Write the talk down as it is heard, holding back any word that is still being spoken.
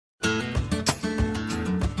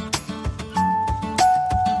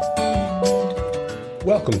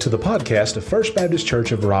Welcome to the podcast of First Baptist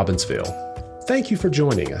Church of Robbinsville. Thank you for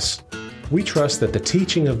joining us. We trust that the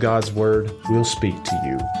teaching of God's Word will speak to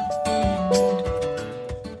you.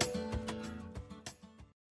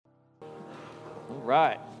 All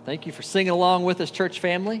right. Thank you for singing along with us, church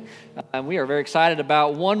family. We are very excited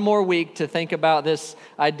about one more week to think about this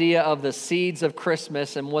idea of the seeds of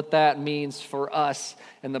Christmas and what that means for us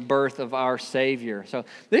and the birth of our Savior. So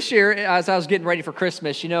this year, as I was getting ready for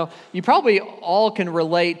Christmas, you probably all can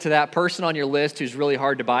relate to that person on your list who's really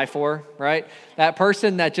hard to buy for, right? That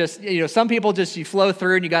person that just, some people just, you flow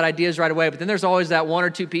through and you got ideas right away, but then there's always that one or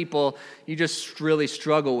two people you just really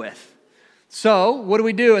struggle with. So what do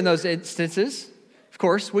we do in those instances? Of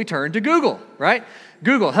course, we turn to Google, right?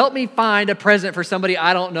 Google, help me find a present for somebody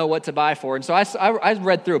I don't know what to buy for. And so I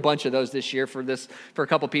read through a bunch of those this year for a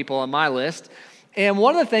couple people on my list. And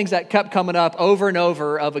one of the things that kept coming up over and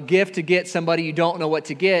over of a gift to get somebody you don't know what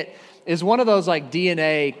to get is one of those like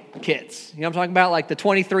DNA kits. I'm talking about, like the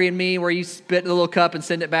 23andMe where you spit in a little cup and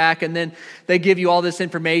send it back, and then they give you all this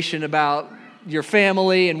information about your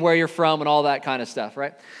family and where you're from and all that kind of stuff,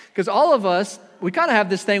 right? Because all of us, we kind of have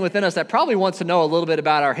this thing within us that probably wants to know a little bit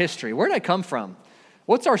about our history. Where did I come from?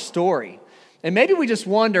 What's our story? And maybe we just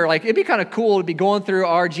wonder, like, it'd be kind of cool to be going through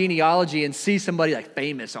our genealogy and see somebody like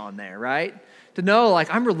famous on there, right? To know,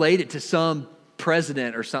 like, I'm related to some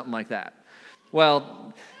president or something like that.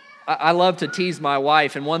 Well, I love to tease my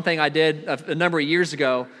wife, and one thing I did a number of years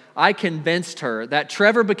ago, I convinced her that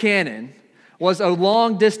Trevor Buchanan was a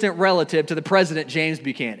long-distant relative to the president, James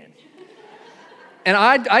Buchanan. And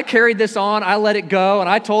I carried this on, I let it go, and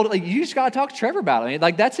I told her, like, you just got to talk to Trevor about it. I mean,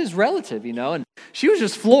 like, that's his relative, And she was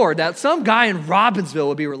just floored that some guy in Robbinsville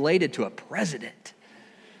would be related to a president.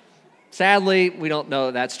 Sadly, we don't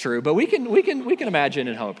know that's true, but we can imagine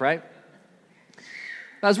and hope, right?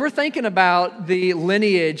 As we're thinking about the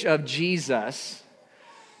lineage of Jesus,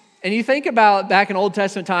 and you think about back in Old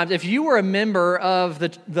Testament times, if you were a member of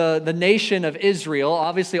the nation of Israel,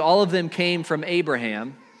 obviously all of them came from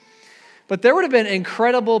Abraham. But there would have been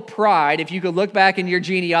incredible pride if you could look back in your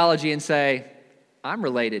genealogy and say, I'm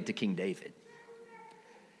related to King David.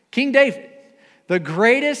 King David, the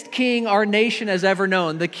greatest king our nation has ever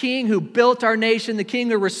known, the king who built our nation, the king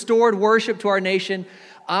who restored worship to our nation.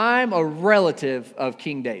 I'm a relative of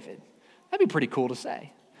King David. That'd be pretty cool to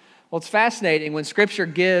say. Well, it's fascinating when Scripture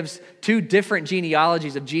gives two different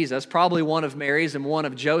genealogies of Jesus, probably one of Mary's and one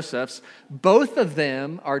of Joseph's. Both of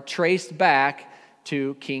them are traced back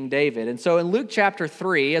to King David. And so in Luke chapter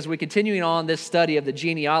 3, as we continue on this study of the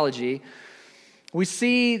genealogy, we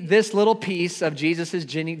see this little piece of Jesus'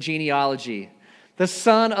 genealogy. The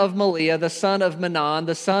son of Maliah, the son of Menon,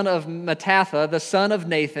 the son of Mattatha, the son of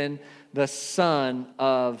Nathan, the son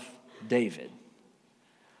of David.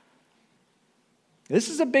 This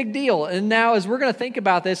is a big deal. And now as we're going to think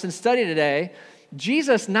about this and study today,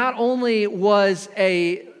 Jesus not only was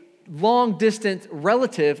a long-distance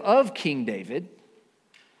relative of King David,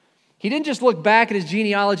 he didn't just look back at his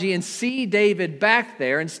genealogy and see David back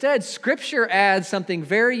there. Instead, Scripture adds something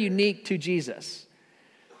very unique to Jesus.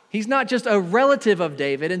 He's not just a relative of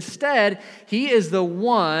David. Instead, he is the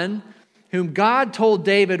one whom God told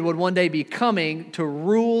David would one day be coming to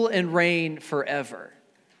rule and reign forever.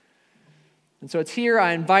 And so it's here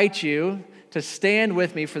I invite you to stand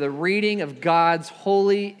with me for the reading of God's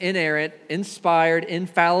holy, inerrant, inspired,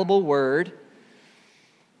 infallible word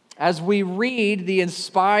as we read the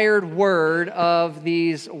inspired word of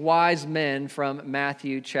these wise men from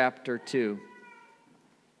Matthew chapter 2.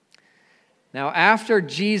 Now, after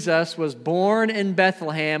Jesus was born in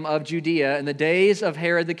Bethlehem of Judea in the days of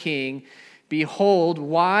Herod the king, behold,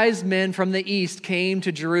 wise men from the east came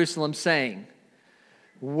to Jerusalem, saying,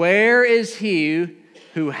 where is he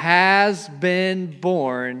who has been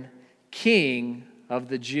born King of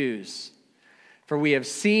the Jews? For we have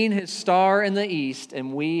seen his star in the east,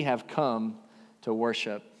 and we have come to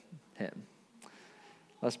worship him.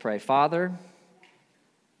 Let's pray. Father,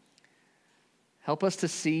 help us to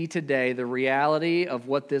see today the reality of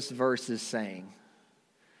what this verse is saying.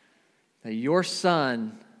 That your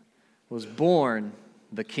son was born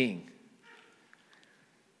the king.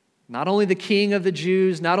 Not only the king of the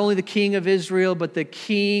Jews, not only the king of Israel, but the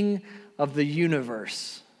king of the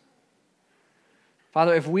universe.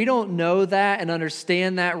 Father, if we don't know that and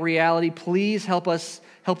understand that reality, please help this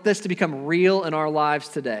to become real in our lives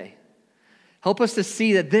today. Help us to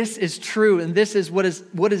see that this is true and this is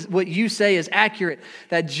what you say is accurate,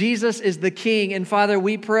 that Jesus is the King. And Father,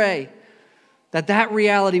 we pray that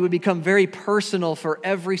reality would become very personal for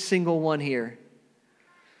every single one here.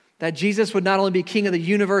 That Jesus would not only be King of the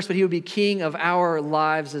universe, but he would be King of our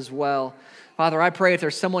lives as well. Father, I pray if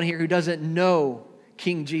there's someone here who doesn't know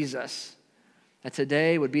King Jesus, that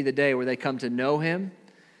today would be the day where they come to know him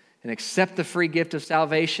and accept the free gift of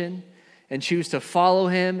salvation and choose to follow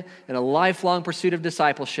him in a lifelong pursuit of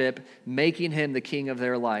discipleship, making him the king of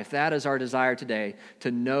their life. That is our desire today,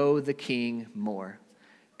 to know the King more.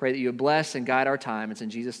 Pray that you would bless and guide our time. It's in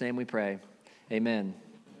Jesus' name we pray. Amen.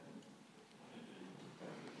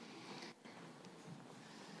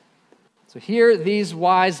 So here, these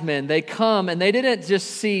wise men, they come and they didn't just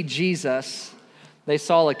see Jesus, they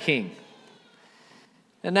saw a king.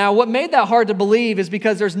 And now what made that hard to believe is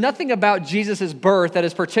because there's nothing about Jesus' birth that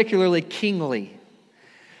is particularly kingly.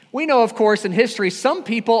 We know, of course, in history, some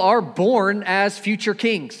people are born as future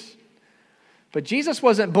kings. But Jesus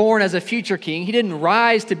wasn't born as a future king. He didn't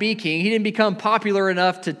rise to be king. He didn't become popular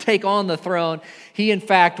enough to take on the throne. He, in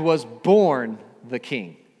fact, was born the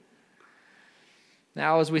king.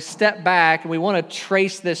 Now, as we step back and we want to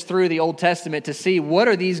trace this through the Old Testament to see what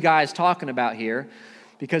are these guys talking about here,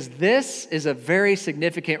 because this is a very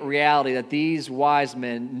significant reality that these wise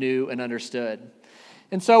men knew and understood.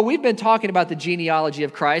 And so we've been talking about the genealogy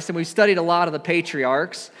of Christ, and we've studied a lot of the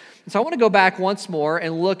patriarchs. And so I want to go back once more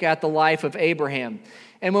and look at the life of Abraham.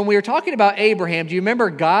 And when we were talking about Abraham, do you remember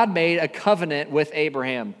God made a covenant with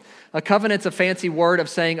Abraham? A covenant's a fancy word of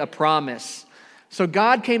saying a promise. So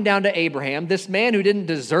God came down to Abraham, this man who didn't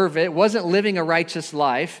deserve it, wasn't living a righteous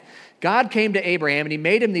life. God came to Abraham and he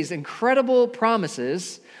made him these incredible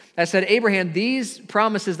promises that said, Abraham, these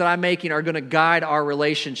promises that I'm making are going to guide our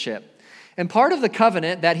relationship. And part of the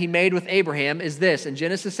covenant that he made with Abraham is this. In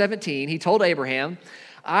Genesis 17, he told Abraham,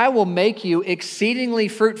 I will make you exceedingly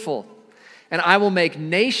fruitful, and I will make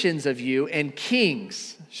nations of you, and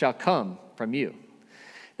kings shall come from you.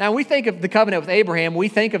 Now, when we think of the covenant with Abraham, we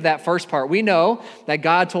think of that first part. We know that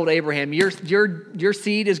God told Abraham, your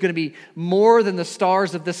seed is going to be more than the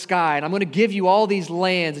stars of the sky, and I'm going to give you all these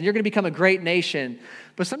lands, and you're going to become a great nation.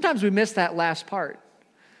 But sometimes we miss that last part,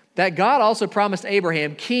 that God also promised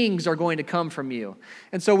Abraham, kings are going to come from you.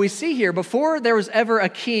 And so we see here, before there was ever a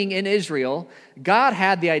king in Israel, God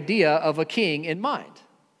had the idea of a king in mind,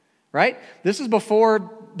 right? This is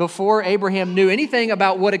before Abraham knew anything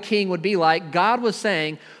about what a king would be like. God was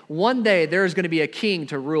saying, one day there is going to be a king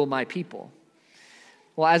to rule my people.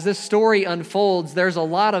 Well, as this story unfolds, there's a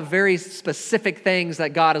lot of very specific things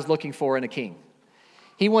that God is looking for in a king.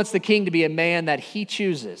 He wants the king to be a man that he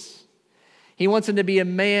chooses. He wants him to be a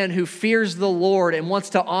man who fears the Lord and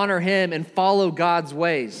wants to honor him and follow God's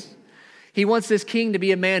ways. He wants this king to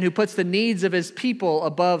be a man who puts the needs of his people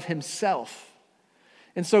above himself.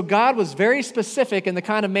 And so God was very specific in the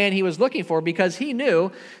kind of man he was looking for, because he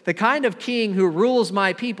knew the kind of king who rules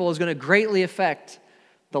my people is going to greatly affect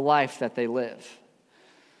the life that they live.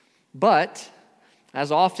 But,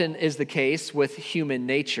 as often is the case with human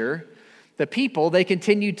nature, the people, they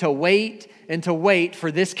continued to wait and to wait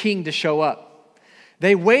for this king to show up.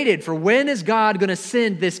 They waited for, when is God going to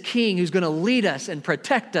send this king who's going to lead us and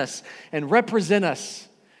protect us and represent us?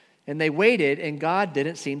 And they waited, and God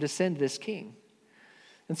didn't seem to send this king.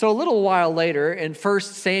 And so a little while later, in 1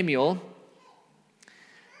 Samuel,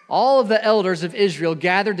 all of the elders of Israel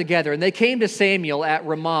gathered together, and they came to Samuel at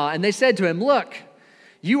Ramah, and they said to him, look,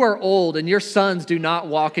 you are old, and your sons do not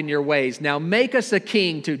walk in your ways. Now make us a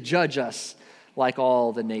king to judge us like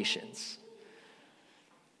all the nations.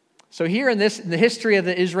 So here in the history of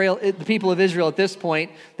the people of Israel at this point,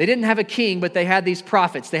 they didn't have a king, but they had these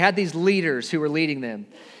prophets. They had these leaders who were leading them.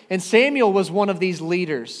 And Samuel was one of these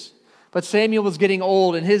leaders. But Samuel was getting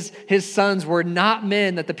old, and his sons were not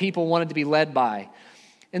men that the people wanted to be led by.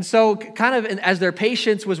 And so kind of as their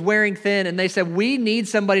patience was wearing thin, and they said, we need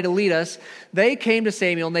somebody to lead us, they came to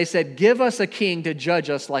Samuel and they said, give us a king to judge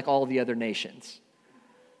us like all the other nations.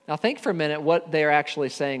 Now think for a minute what they're actually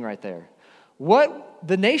saying right there. What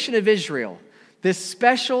the nation of Israel, this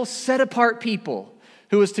special set-apart people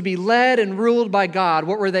who was to be led and ruled by God,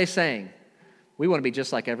 what were they saying? We want to be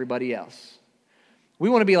just like everybody else. We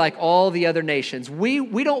want to be like all the other nations.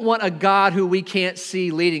 We don't want a God who we can't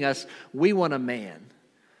see leading us. We want a man.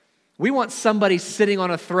 We want somebody sitting on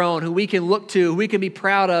a throne who we can look to, who we can be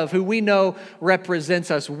proud of, who we know represents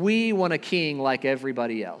us. We want a king like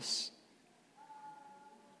everybody else.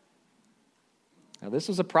 Now, this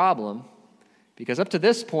was a problem because up to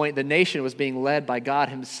this point, the nation was being led by God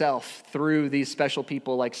himself through these special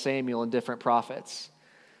people like Samuel and different prophets.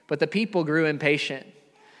 But the people grew impatient.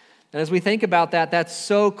 And as we think about that, that's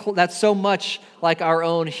so much like our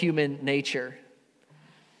own human nature.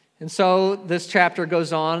 And so this chapter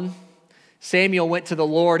goes on. Samuel went to the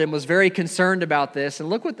Lord and was very concerned about this. And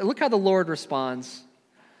look how the Lord responds.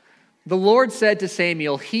 The Lord said to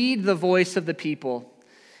Samuel, heed the voice of the people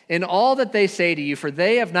in all that they say to you, for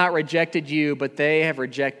they have not rejected you, but they have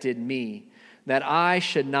rejected me, that I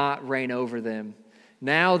should not reign over them.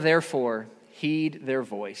 Now, therefore, heed their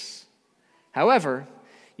voice. However,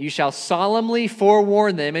 you shall solemnly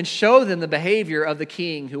forewarn them and show them the behavior of the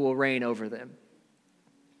king who will reign over them.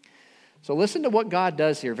 So listen to what God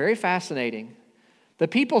does here. Very fascinating. The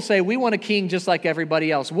people say, we want a king just like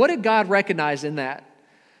everybody else. What did God recognize in that?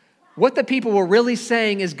 What the people were really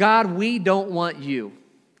saying is, God, we don't want you.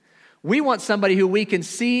 We want somebody who we can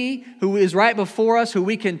see, who is right before us, who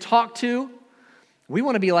we can talk to. We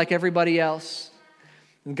want to be like everybody else.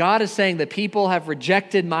 And God is saying the people have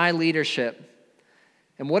rejected my leadership.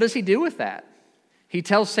 And what does he do with that? He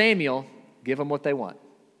tells Samuel, give them what they want.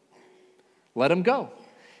 Let them go.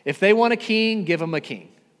 If they want a king, give them a king.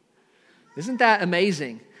 Isn't that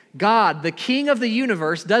amazing? God, the king of the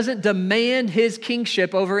universe, doesn't demand his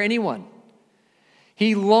kingship over anyone.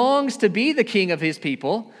 He longs to be the king of his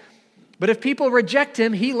people, but if people reject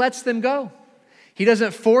him, he lets them go. He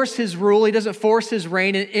doesn't force his rule. He doesn't force his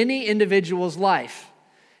reign in any individual's life.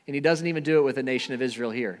 And he doesn't even do it with the nation of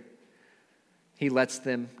Israel here. He lets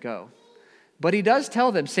them go. But he does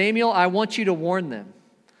tell them, Samuel, I want you to warn them.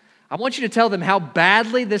 I want you to tell them how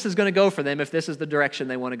badly this is going to go for them if this is the direction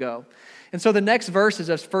they want to go. And so the next verses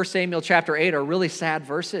of 1 Samuel chapter 8 are really sad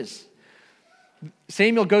verses.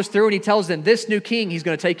 Samuel goes through and he tells them, this new king, he's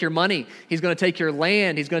going to take your money. He's going to take your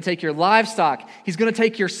land. He's going to take your livestock. He's going to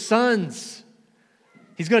take your sons.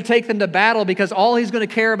 He's going to take them to battle because all he's going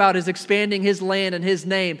to care about is expanding his land and his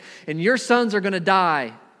name. And your sons are going to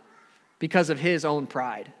die because of his own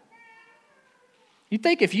pride. You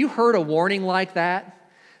think if you heard a warning like that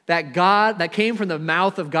came from the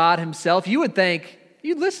mouth of God himself, you would think,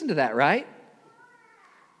 you'd listen to that, right?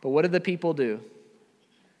 But what did the people do?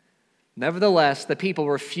 Nevertheless, the people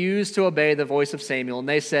refused to obey the voice of Samuel, and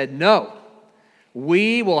they said, no,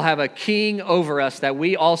 we will have a king over us, that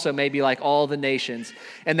we also may be like all the nations,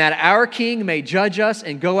 and that our king may judge us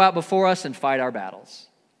and go out before us and fight our battles.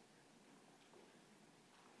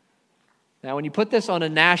 Now, when you put this on a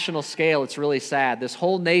national scale, it's really sad. This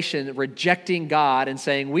whole nation rejecting God and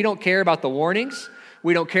saying, we don't care about the warnings.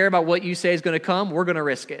 We don't care about what you say is going to come. We're going to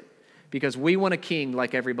risk it because we want a king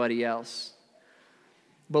like everybody else.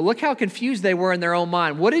 But look how confused they were in their own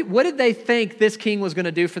mind. What did they think this king was going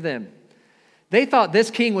to do for them? They thought this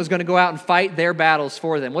king was going to go out and fight their battles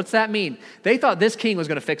for them. What's that mean? They thought this king was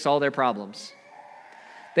going to fix all their problems.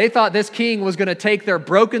 They thought this king was going to take their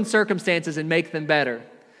broken circumstances and make them better.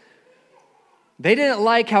 They didn't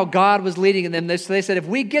like how God was leading them. So they said, if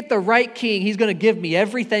we get the right king, he's going to give me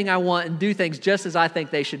everything I want and do things just as I think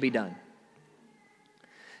they should be done.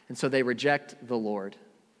 And so they reject the Lord.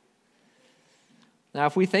 Now,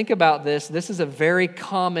 if we think about this, this is a very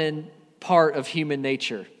common part of human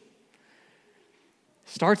nature.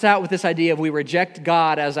 Starts out with this idea of we reject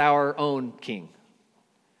God as our own king.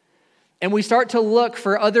 And we start to look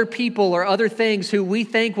for other people or other things who we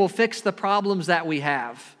think will fix the problems that we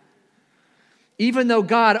have. Even though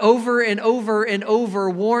God over and over and over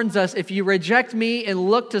warns us, if you reject me and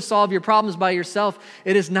look to solve your problems by yourself,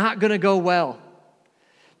 it is not going to go well.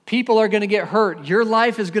 People are going to get hurt. Your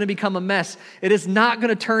life is going to become a mess. It is not going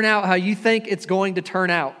to turn out how you think it's going to turn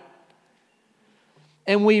out.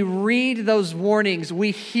 And we read those warnings, we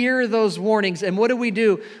hear those warnings, and what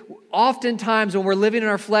do? Oftentimes when we're living in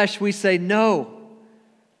our flesh, we say, no,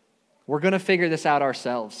 we're going to figure this out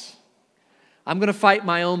ourselves. I'm going to fight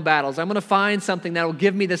my own battles. I'm going to find something that will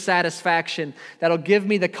give me the satisfaction, that will give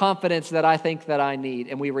me the confidence that I think that I need.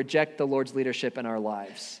 And we reject the Lord's leadership in our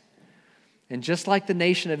lives. And just like the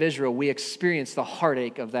nation of Israel, we experience the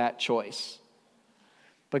heartache of that choice.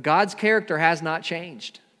 But God's character has not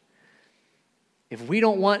changed. If we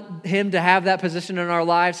don't want him to have that position in our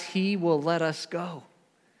lives, he will let us go.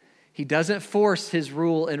 He doesn't force his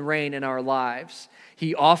rule and reign in our lives.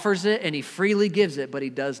 He offers it and he freely gives it, but he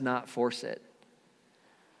does not force it.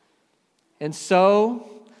 And so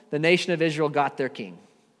the nation of Israel got their king.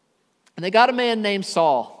 And they got a man named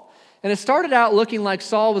Saul. And it started out looking like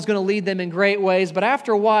Saul was going to lead them in great ways, but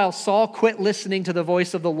after a while, Saul quit listening to the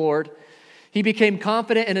voice of the Lord. He became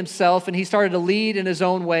confident in himself, and he started to lead in his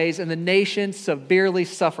own ways, and the nation severely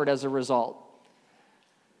suffered as a result.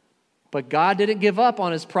 But God didn't give up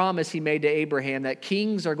on his promise he made to Abraham that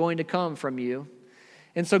kings are going to come from you.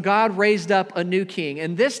 And so God raised up a new king,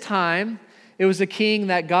 and this time, it was a king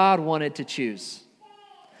that God wanted to choose.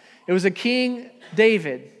 It was a king,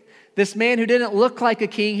 David, this man who didn't look like a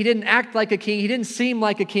king, he didn't act like a king, he didn't seem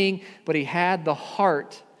like a king, but he had the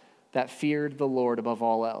heart that feared the Lord above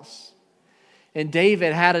all else. And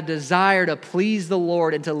David had a desire to please the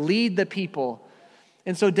Lord and to lead the people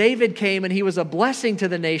And so David came and he was a blessing to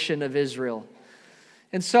the nation of Israel.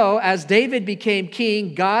 And so as David became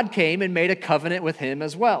king, God came and made a covenant with him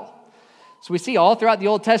as well. So we see all throughout the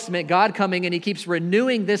Old Testament, God coming and he keeps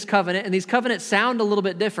renewing this covenant. And these covenants sound a little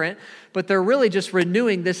bit different, but they're really just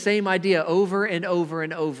renewing this same idea over and over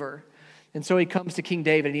and over. And so he comes to King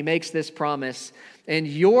David and he makes this promise. And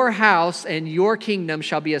your house and your kingdom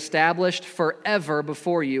shall be established forever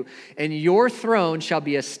before you, and your throne shall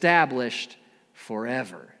be established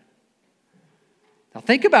forever. Now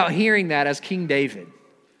think about hearing that as King David.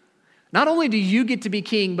 Not only do you get to be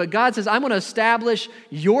king, but God says, I'm going to establish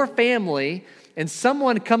your family and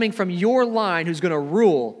someone coming from your line who's going to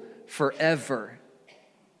rule forever.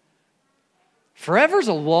 Forever's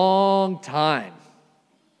a long time.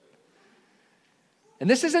 And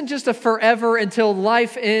this isn't just a forever until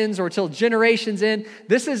life ends or until generations end.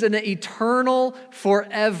 This is an eternal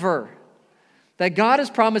forever. That God is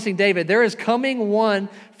promising David, there is coming one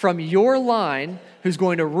from your line who's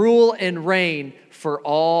going to rule and reign for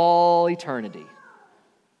all eternity.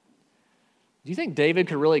 Do you think David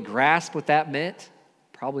could really grasp what that meant?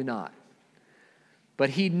 Probably not. But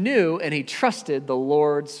he knew and he trusted the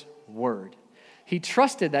Lord's word. He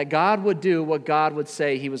trusted that God would do what God would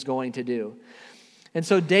say he was going to do. And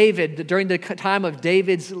so David, during the time of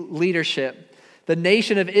David's leadership, the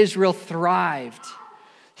nation of Israel thrived.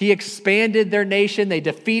 He expanded their nation, they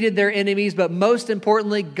defeated their enemies, but most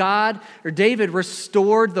importantly, David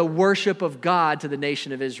restored the worship of God to the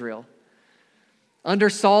nation of Israel. Under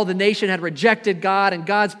Saul, the nation had rejected God and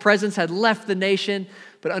God's presence had left the nation,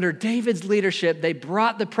 but under David's leadership, they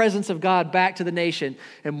brought the presence of God back to the nation,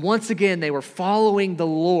 and once again, they were following the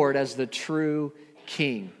Lord as the true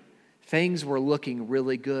king. Things were looking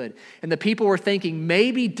really good. And the people were thinking,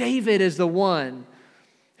 maybe David is the one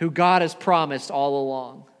who God has promised all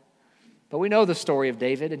along. But we know the story of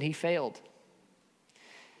David, and he failed.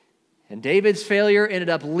 And David's failure ended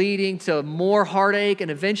up leading to more heartache, and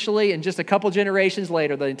eventually, in just a couple generations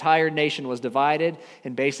later, the entire nation was divided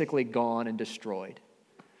and basically gone and destroyed.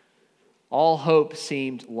 All hope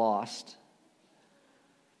seemed lost.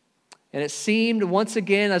 And it seemed, once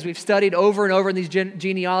again, as we've studied over and over in these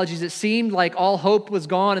genealogies, it seemed like all hope was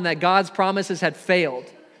gone and that God's promises had failed.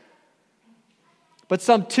 But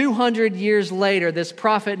some 200 years later, this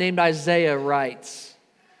prophet named Isaiah writes,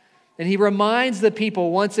 and he reminds the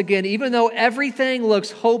people once again, even though everything looks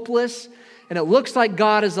hopeless and it looks like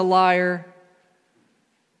God is a liar,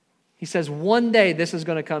 he says, one day this is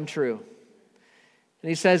going to come true. And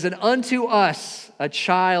he says, and unto us a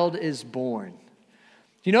child is born.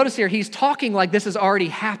 You notice here, he's talking like this has already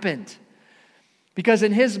happened. Because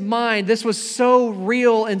in his mind, this was so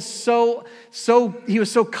real and he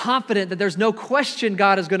was so confident that there's no question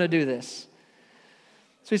God is going to do this.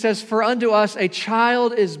 So he says, for unto us a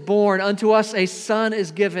child is born, unto us a son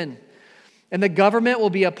is given, and the government will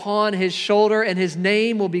be upon his shoulder, and his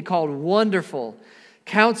name will be called Wonderful,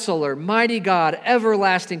 Counselor, Mighty God,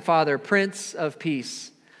 Everlasting Father, Prince of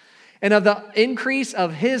Peace. And of the increase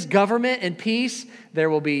of his government and peace, there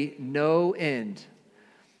will be no end.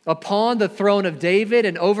 Upon the throne of David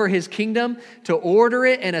and over his kingdom, to order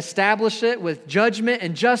it and establish it with judgment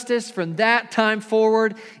and justice from that time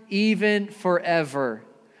forward, even forever.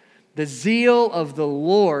 The zeal of the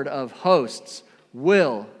Lord of hosts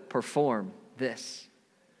will perform this.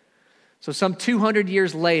 So some 200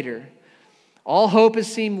 years later, all hope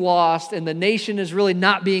has seemed lost, and the nation is really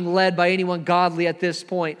not being led by anyone godly at this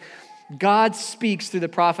point. God speaks through the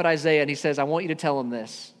prophet Isaiah, and he says, I want you to tell him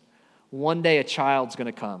this. One day a child's going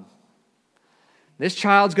to come. This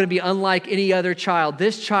child's going to be unlike any other child.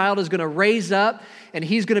 This child is going to raise up, and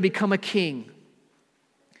he's going to become a king.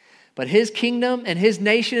 But his kingdom and his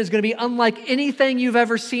nation is going to be unlike anything you've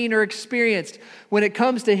ever seen or experienced. When it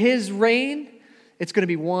comes to his reign, it's going to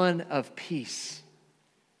be one of peace.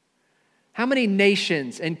 How many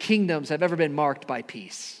nations and kingdoms have ever been marked by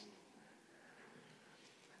peace?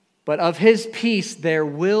 But of his peace there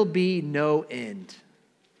will be no end.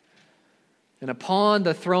 And upon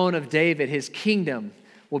the throne of David, his kingdom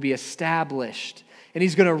will be established. And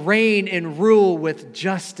he's going to reign and rule with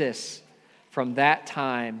justice from that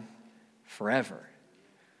time forever.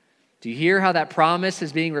 Do you hear how that promise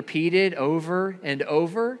is being repeated over and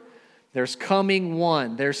over? There's coming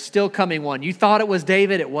one. There's still coming one. You thought it was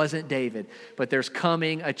David. It wasn't David. But there's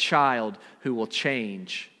coming a child who will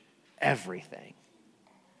change everything.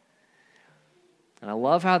 And I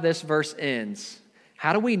love how this verse ends.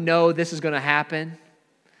 How do we know this is going to happen?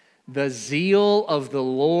 The zeal of the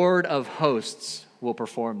Lord of hosts will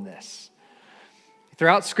perform this.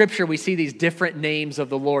 Throughout Scripture, we see these different names of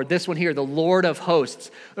the Lord. This one here, the Lord of hosts,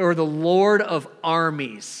 or the Lord of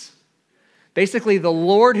armies. Basically, the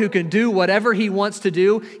Lord who can do whatever he wants to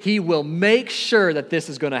do, he will make sure that this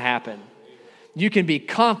is going to happen. You can be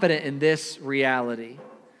confident in this reality.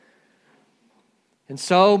 And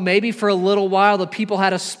so maybe for a little while, the people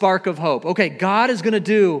had a spark of hope. Okay, God is going to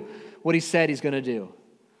do what he said he's going to do.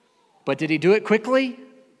 But did he do it quickly?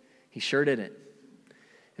 He sure didn't.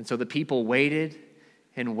 And so the people waited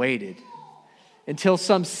and waited until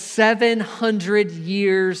some 700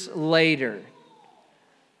 years later.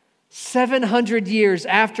 700 years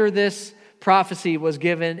after this prophecy was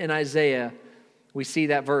given in Isaiah, we see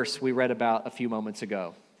that verse we read about a few moments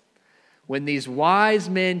ago. When these wise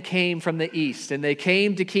men came from the east and they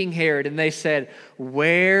came to King Herod and they said,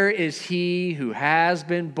 "Where is he who has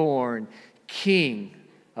been born King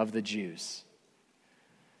of the Jews?"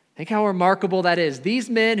 Think how remarkable that is. These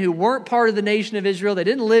men who weren't part of the nation of Israel, they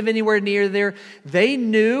didn't live anywhere near there, they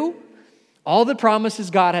knew all the promises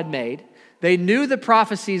God had made. They knew the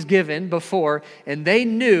prophecies given before, and they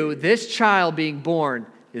knew this child being born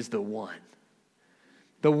is the one.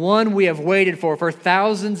 The one we have waited for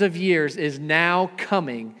thousands of years is now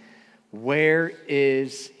coming. Where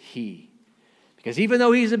is he? Because even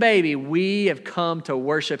though he's a baby, we have come to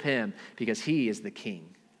worship him because he is the king.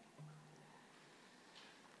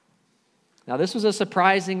 Now, this was a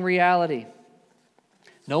surprising reality.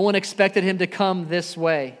 No one expected him to come this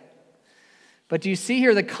way. But do you see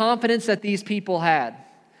here the confidence that these people had?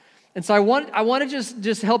 And so I want to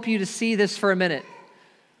just help you to see this for a minute.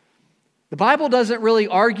 The Bible doesn't really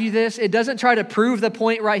argue this. It doesn't try to prove the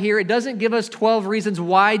point right here. It doesn't give us 12 reasons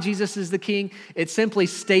why Jesus is the king. It simply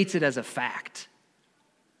states it as a fact.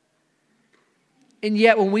 And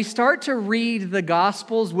yet when we start to read the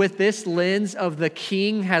Gospels with this lens of the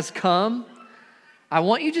king has come, I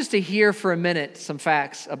want you just to hear for a minute some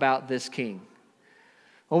facts about this king.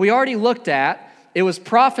 Well, we already looked at, it was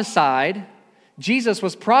prophesied, Jesus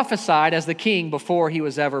was prophesied as the king before he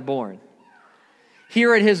was ever born.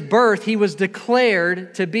 Here at his birth, he was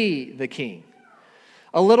declared to be the king.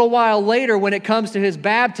 A little while later, when it comes to his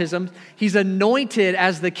baptism, he's anointed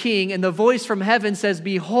as the king, and the voice from heaven says,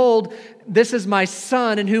 "Behold, this is my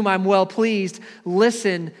son in whom I'm well pleased.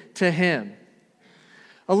 Listen to him."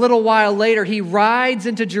 A little while later, he rides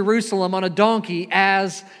into Jerusalem on a donkey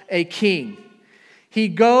as a king. He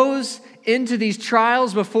goes into these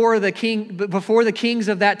trials before the kings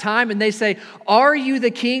of that time, and they say, "Are you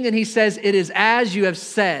the king?" And he says, "It is as you have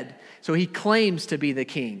said." So he claims to be the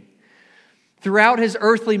king. Throughout his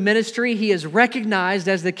earthly ministry, he is recognized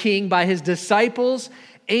as the king by his disciples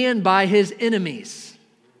and by his enemies.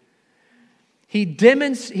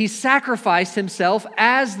 He sacrificed himself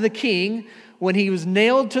as the king when he was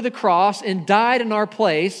nailed to the cross and died in our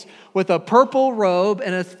place with a purple robe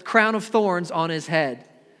and a crown of thorns on his head,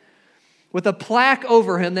 with a plaque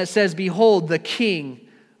over him that says, "Behold, the King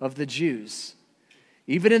of the Jews."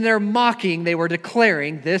 Even in their mocking, they were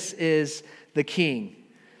declaring, this is the king.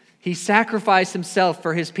 He sacrificed himself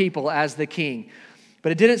for his people as the king.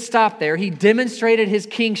 But it didn't stop there. He demonstrated his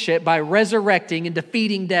kingship by resurrecting and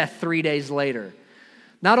defeating death 3 days later.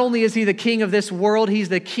 Not only is he the king of this world, he's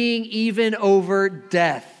the king even over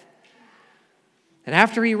death. And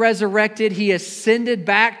after he resurrected, he ascended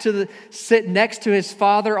back to sit next to his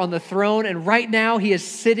Father on the throne. And right now he is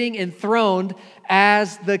sitting enthroned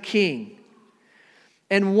as the king.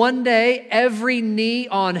 And one day, every knee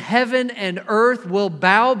on heaven and earth will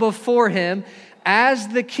bow before him as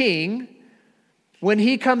the king when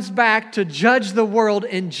he comes back to judge the world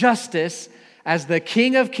in justice as the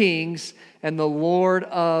King of Kings and the Lord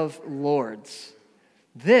of Lords.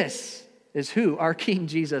 This is who our King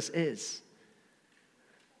Jesus is.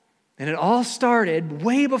 And it all started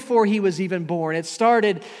way before he was even born. It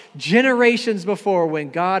started generations before when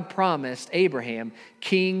God promised Abraham,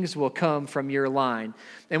 kings will come from your line.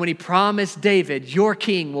 And when he promised David, your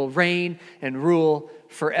king will reign and rule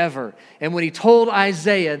forever. And when he told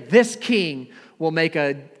Isaiah, this king will make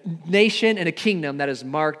a nation and a kingdom that is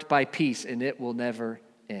marked by peace and it will never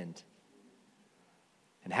end.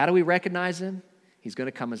 And how do we recognize him? He's going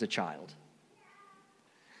to come as a child.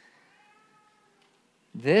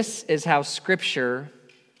 This is how Scripture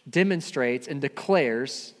demonstrates and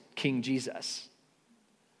declares King Jesus.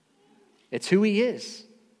 It's who he is.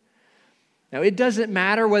 Now, it doesn't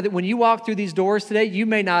matter whether when you walk through these doors today, you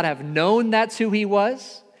may not have known that's who he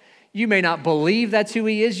was. You may not believe that's who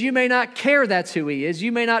he is. You may not care that's who he is.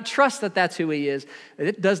 You may not trust that that's who he is.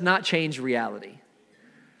 It does not change reality.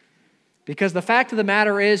 Because the fact of the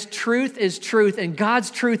matter is truth, and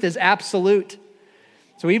God's truth is absolute.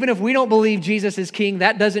 So even if we don't believe Jesus is king,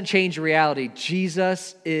 that doesn't change reality.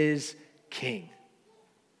 Jesus is king.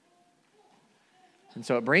 And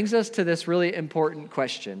so it brings us to this really important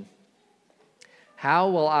question. How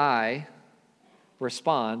will I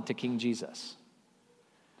respond to King Jesus?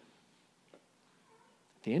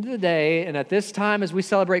 At the end of the day, and at this time as we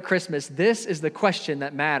celebrate Christmas, this is the question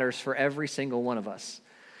that matters for every single one of us.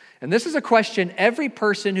 And this is a question every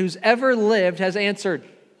person who's ever lived has answered,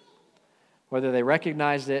 whether they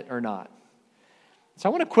recognized it or not. So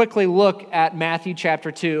I want to quickly look at Matthew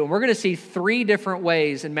chapter 2, and we're going to see 3 different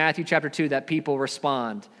ways in Matthew chapter 2 that people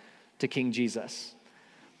respond to King Jesus.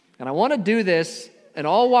 And I want to do this, and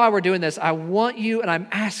all while we're doing this, I want you, and I'm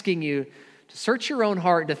asking you, to search your own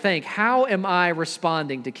heart and to think, how am I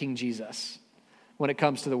responding to King Jesus when it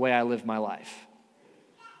comes to the way I live my life?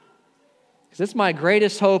 Because it's my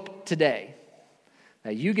greatest hope today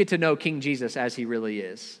that you get to know King Jesus as he really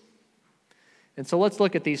is. And so let's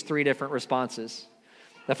look at these 3 different responses.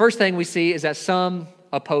 The first thing we see is that some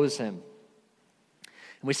oppose him.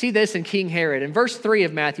 And we see this in King Herod. In verse 3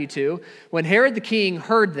 of Matthew 2, when Herod the king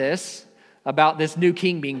heard this, about this new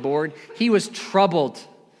king being born, he was troubled,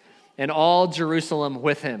 and all Jerusalem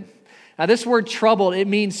with him. Now this word troubled, it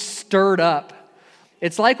means stirred up.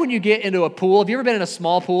 It's like when you get into a pool. Have you ever been in a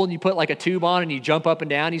small pool and you put like a tube on and you jump up and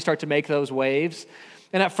down, you start to make those waves?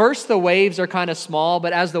 And at first the waves are kind of small,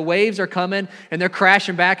 but as the waves are coming and they're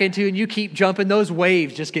crashing back into you and you keep jumping, those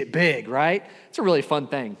waves just get big, right? It's a really fun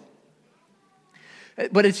thing.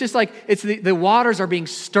 But it's just like the waters are being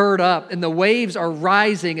stirred up and the waves are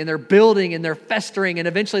rising and they're building and they're festering and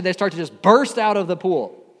eventually they start to just burst out of the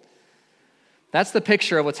pool. That's the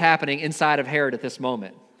picture of what's happening inside of Herod at this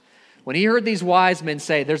moment. When he heard these wise men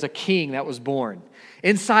say, there's a king that was born,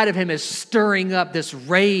 inside of him is stirring up this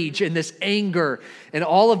rage and this anger and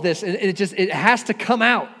all of this, and it has to come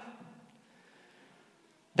out.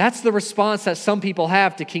 That's the response that some people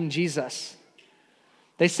have to King Jesus.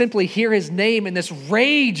 They simply hear his name and this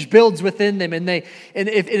rage builds within them. And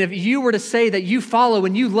if you were to say that you follow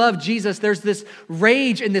and you love Jesus, there's this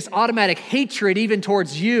rage and this automatic hatred even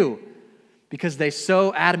towards you because they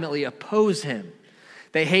so adamantly oppose him.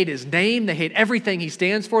 They hate his name. They hate everything he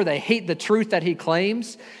stands for. They hate the truth that he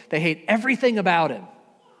claims. They hate everything about him.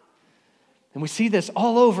 And we see this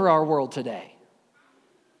all over our world today.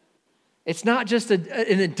 It's not just an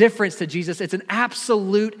indifference to Jesus. It's an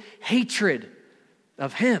absolute hatred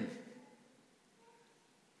of him.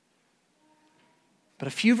 But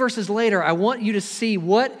a few verses later, I want you to see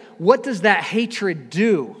what does that hatred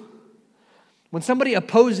do? When somebody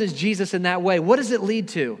opposes Jesus in that way, what does it lead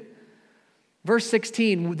to? Verse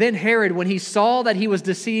 16, then Herod, when he saw that he was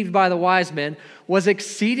deceived by the wise men, was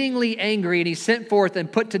exceedingly angry, and he sent forth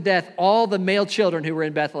and put to death all the male children who were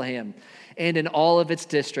in Bethlehem and in all of its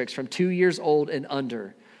districts from 2 years old and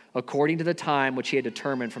under, according to the time which he had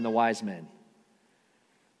determined from the wise men.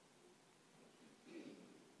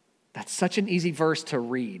 That's such an easy verse to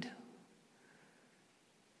read.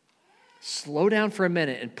 Slow down for a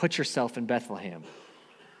minute and put yourself in Bethlehem.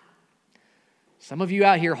 Some of you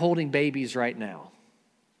out here holding babies right now.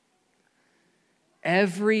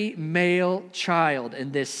 Every male child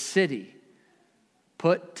in this city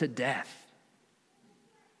put to death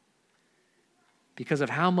because of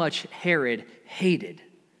how much Herod hated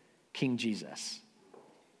King Jesus.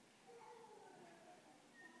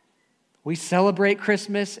 We celebrate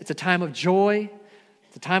Christmas. It's a time of joy.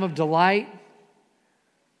 It's a time of delight.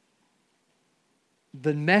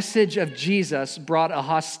 The message of Jesus brought a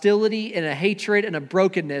hostility and a hatred and a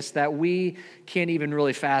brokenness that we can't even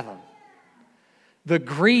really fathom. The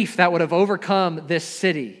grief that would have overcome this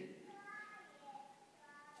city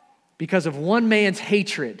because of one man's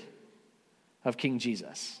hatred of King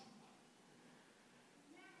Jesus.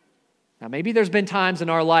 Now, maybe there's been times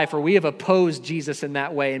in our life where we have opposed Jesus in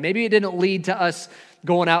that way, and maybe it didn't lead to us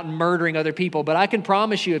going out and murdering other people, but I can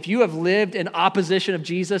promise you, if you have lived in opposition of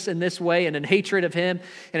Jesus in this way and in hatred of him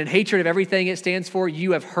and in hatred of everything it stands for,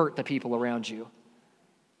 you have hurt the people around you.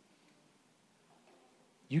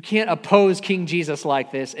 You can't oppose King Jesus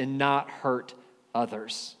like this and not hurt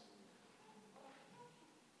others.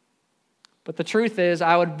 But the truth is,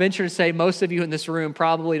 I would venture to say most of you in this room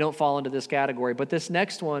probably don't fall into this category, but this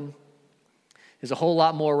next one is a whole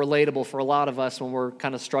lot more relatable for a lot of us when we're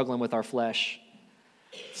kind of struggling with our flesh.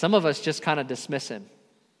 Some of us just kind of dismiss him.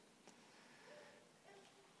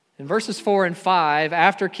 In verses 4 and 5,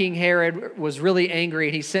 after King Herod was really angry,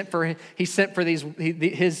 he sent for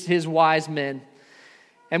his wise men.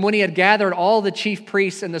 And when he had gathered all the chief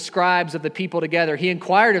priests and the scribes of the people together, he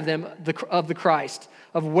inquired of them of the Christ,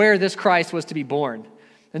 of where this Christ was to be born.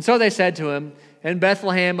 And so they said to him, in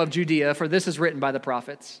Bethlehem of Judea, for this is written by the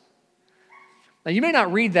prophets. Now, you may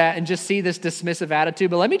not read that and just see this dismissive attitude,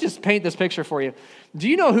 but let me just paint this picture for you. Do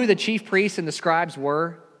you know who the chief priests and the scribes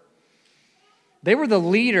were? They were the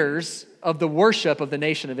leaders of the worship of the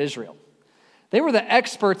nation of Israel. They were the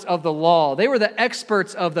experts of the law. They were the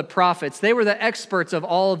experts of the prophets. They were the experts of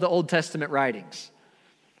all of the Old Testament writings.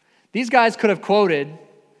 These guys could have quoted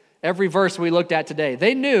every verse we looked at today.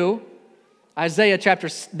 They knew Isaiah chapter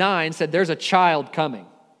 9 said there's a child coming.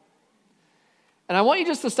 And I want you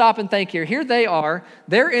just to stop and think here. Here they are.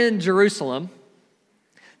 They're in Jerusalem.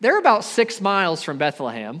 They're about 6 miles from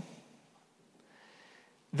Bethlehem.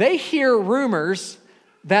 They hear rumors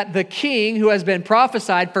that the king who has been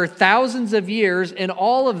prophesied for thousands of years in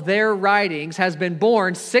all of their writings has been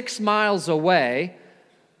born 6 miles away.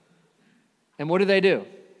 And what do?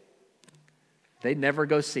 They never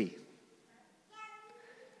go see.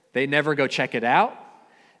 They never go check it out.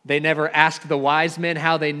 They never asked the wise men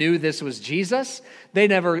how they knew this was Jesus. They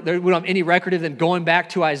don't have any record of them going back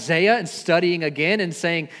to Isaiah and studying again and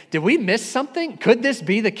saying, did we miss something? Could this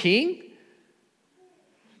be the king?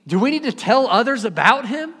 Do we need to tell others about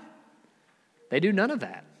him? They do none of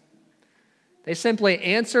that. They simply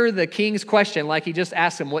answer the king's question like he just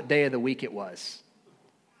asked them what day of the week it was.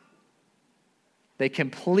 They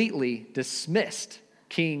completely dismissed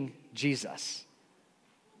King Jesus.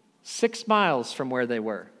 6 miles from where they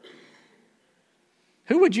were.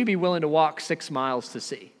 Who would you be willing to walk 6 miles to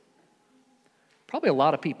see? Probably a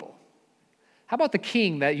lot of people. How about the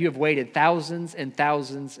king that you have waited thousands and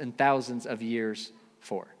thousands and thousands of years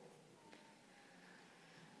for?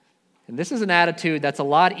 And this is an attitude that's a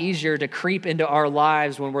lot easier to creep into our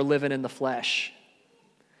lives when we're living in the flesh.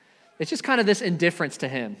 It's just kind of this indifference to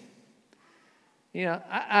him. You know,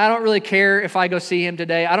 I don't really care if I go see him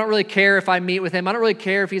today. I don't really care if I meet with him. I don't really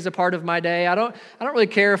care if he's a part of my day. I don't really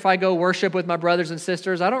care if I go worship with my brothers and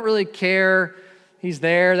sisters. I don't really care. He's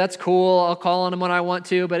there. That's cool. I'll call on him when I want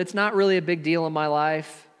to, but it's not really a big deal in my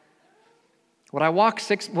life. Would I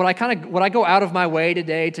go out of my way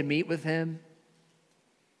today to meet with him?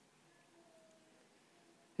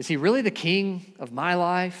 Is he really the king of my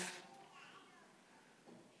life?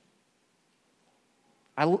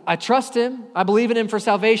 I trust him. I believe in him for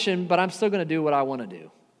salvation, but I'm still going to do what I want to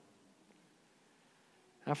do.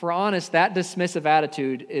 Now, if we're honest, that dismissive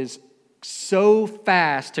attitude is so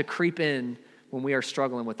fast to creep in when we are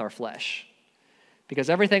struggling with our flesh.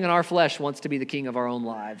 Because everything in our flesh wants to be the king of our own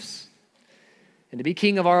lives. And to be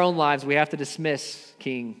king of our own lives, we have to dismiss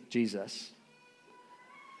King Jesus.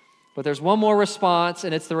 But there's one more response,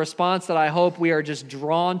 and it's the response that I hope we are just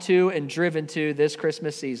drawn to and driven to this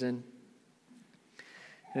Christmas season.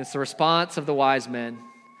 And it's the response of the wise men.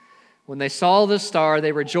 When they saw the star,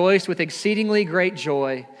 they rejoiced with exceedingly great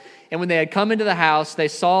joy. And when they had come into the house, they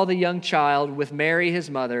saw the young child with Mary, his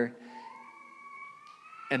mother,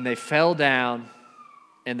 and they fell down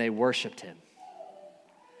and they worshiped him.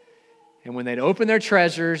 And when they'd opened their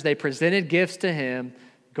treasures, they presented gifts to him,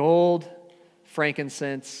 gold,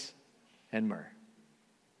 frankincense, and myrrh.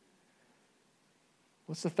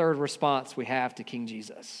 What's the third response we have to King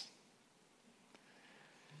Jesus?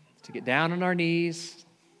 To get down on our knees,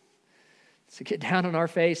 to get down on our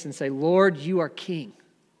face and say, Lord, you are king.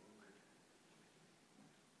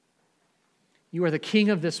 You are the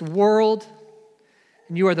king of this world,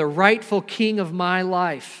 and you are the rightful king of my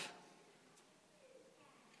life.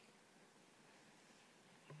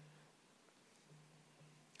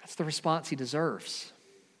 That's the response he deserves.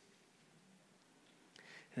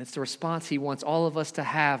 And it's the response he wants all of us to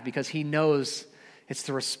have because he knows it's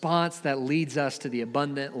the response that leads us to the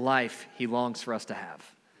abundant life he longs for us to have.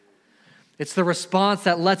 It's the response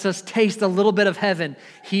that lets us taste a little bit of heaven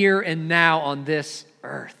here and now on this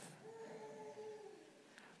earth.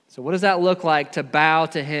 So what does that look like to bow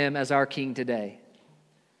to him as our king today?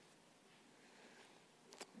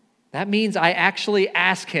 That means I actually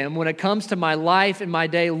ask him when it comes to my life and my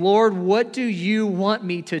day, Lord, what do you want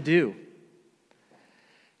me to do?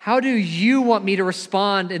 How do you want me to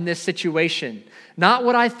respond in this situation? Not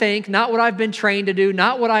what I think, not what I've been trained to do,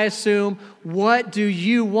 not what I assume. What do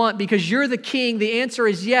you want? Because you're the king. The answer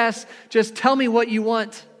is yes. Just tell me what you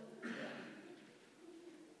want.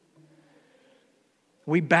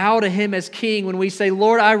 We bow to him as king when we say,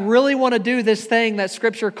 Lord, I really want to do this thing that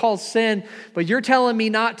Scripture calls sin, but you're telling me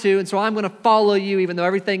not to, and so I'm going to follow you even though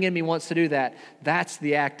everything in me wants to do that. That's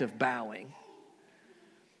the act of bowing.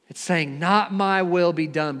 It's saying, not my will be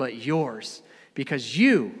done, but yours, because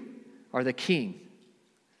you are the king.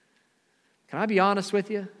 Can I be honest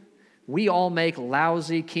with you? We all make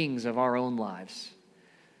lousy kings of our own lives.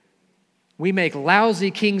 We make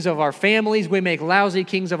lousy kings of our families. We make lousy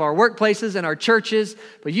kings of our workplaces and our churches.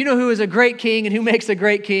 But you know who is a great king and who makes a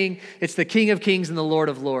great king? It's the King of Kings and the Lord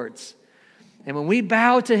of Lords. And when we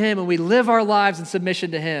bow to him and we live our lives in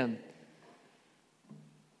submission to him,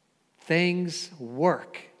 things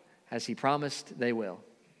work as he promised they will.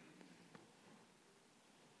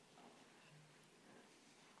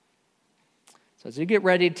 So as you get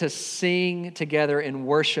ready to sing together in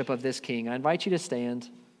worship of this King, I invite you to stand.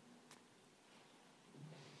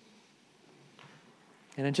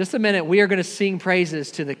 And in just a minute, we are going to sing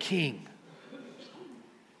praises to the King.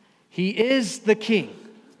 He is the King.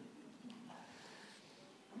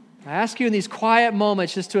 I ask you in these quiet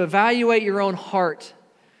moments just to evaluate your own heart,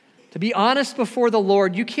 to be honest before the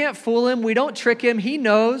Lord. You can't fool him. We don't trick him. He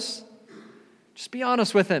knows. Just be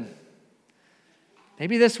honest with him.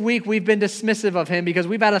 Maybe this week we've been dismissive of him because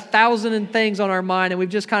we've had 1,000 things on our mind and we've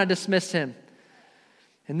just kind of dismissed him.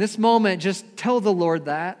 In this moment, just tell the Lord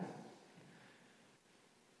that.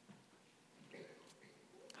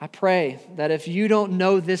 I pray that if you don't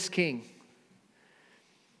know this King,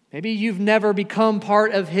 maybe you've never become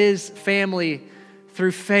part of his family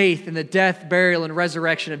through faith in the death, burial, and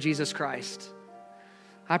resurrection of Jesus Christ.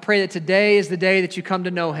 I pray that today is the day that you come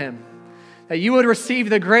to know him, that you would receive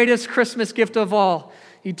the greatest Christmas gift of all,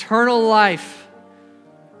 eternal life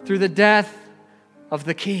through the death of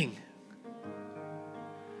the King.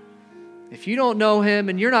 If you don't know him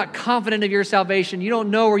and you're not confident of your salvation, you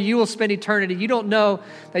don't know where you will spend eternity, you don't know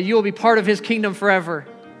that you will be part of his kingdom forever,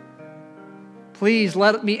 please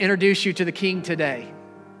let me introduce you to the King today.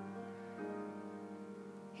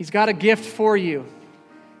 He's got a gift for you.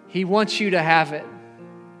 He wants you to have it.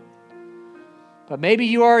 But maybe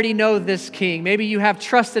you already know this King. Maybe you have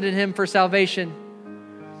trusted in him for salvation.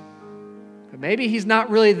 But maybe he's not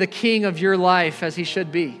really the King of your life as he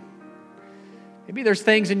should be. Maybe there's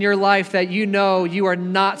things in your life that you know you are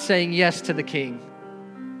not saying yes to the King.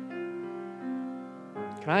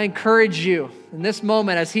 Can I encourage you in this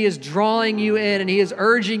moment as he is drawing you in and he is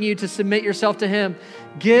urging you to submit yourself to him,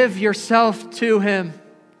 give yourself to him.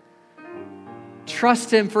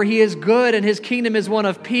 Trust him, for he is good and his kingdom is one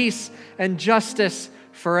of peace and justice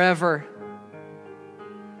forever.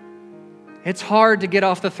 It's hard to get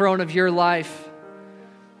off the throne of your life,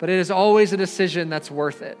 but it is always a decision that's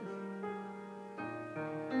worth it.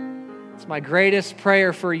 It's my greatest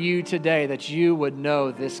prayer for you today that you would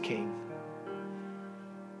know this King.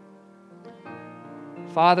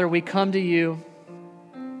 Father, we come to you.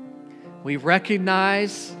 We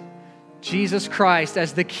recognize Jesus Christ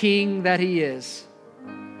as the King that he is.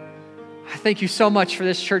 I thank you so much for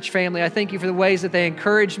this church family. I thank you for the ways that they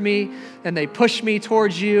encourage me and they push me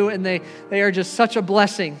towards you, and they are just such a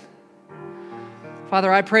blessing.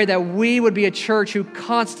 Father, I pray that we would be a church who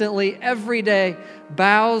constantly, every day,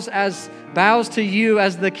 bows to you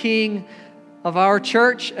as the King of our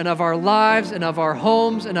church and of our lives and of our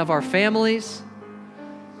homes and of our families.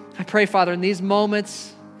 I pray, Father, in these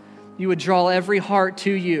moments, you would draw every heart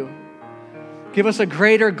to you. Give us a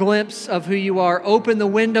greater glimpse of who you are. Open the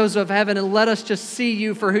windows of heaven and let us just see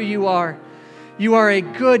you for who you are. You are a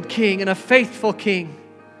good King and a faithful King.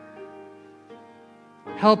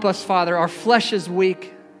 Help us, Father. Our flesh is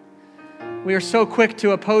weak. We are so quick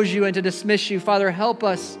to oppose you and to dismiss you. Father, help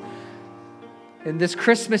us in this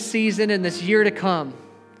Christmas season and this year to come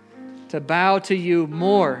to bow to you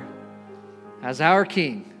more as our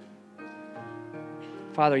King.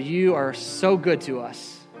 Father, you are so good to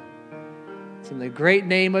us. It's in the great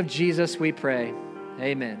name of Jesus we pray.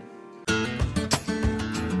 Amen.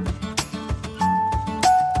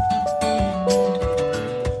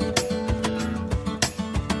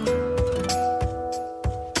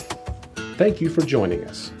 Thank you for joining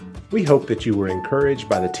us. We hope that you were encouraged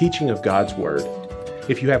by the teaching of God's Word.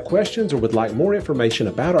 If you have questions or would like more information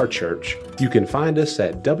about our church, you can find us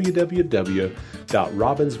at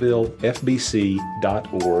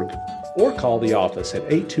www.robbinsvillefbc.org or call the office at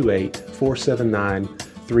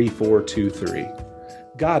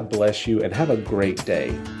 828-479-3423. God bless you and have a great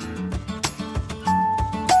day.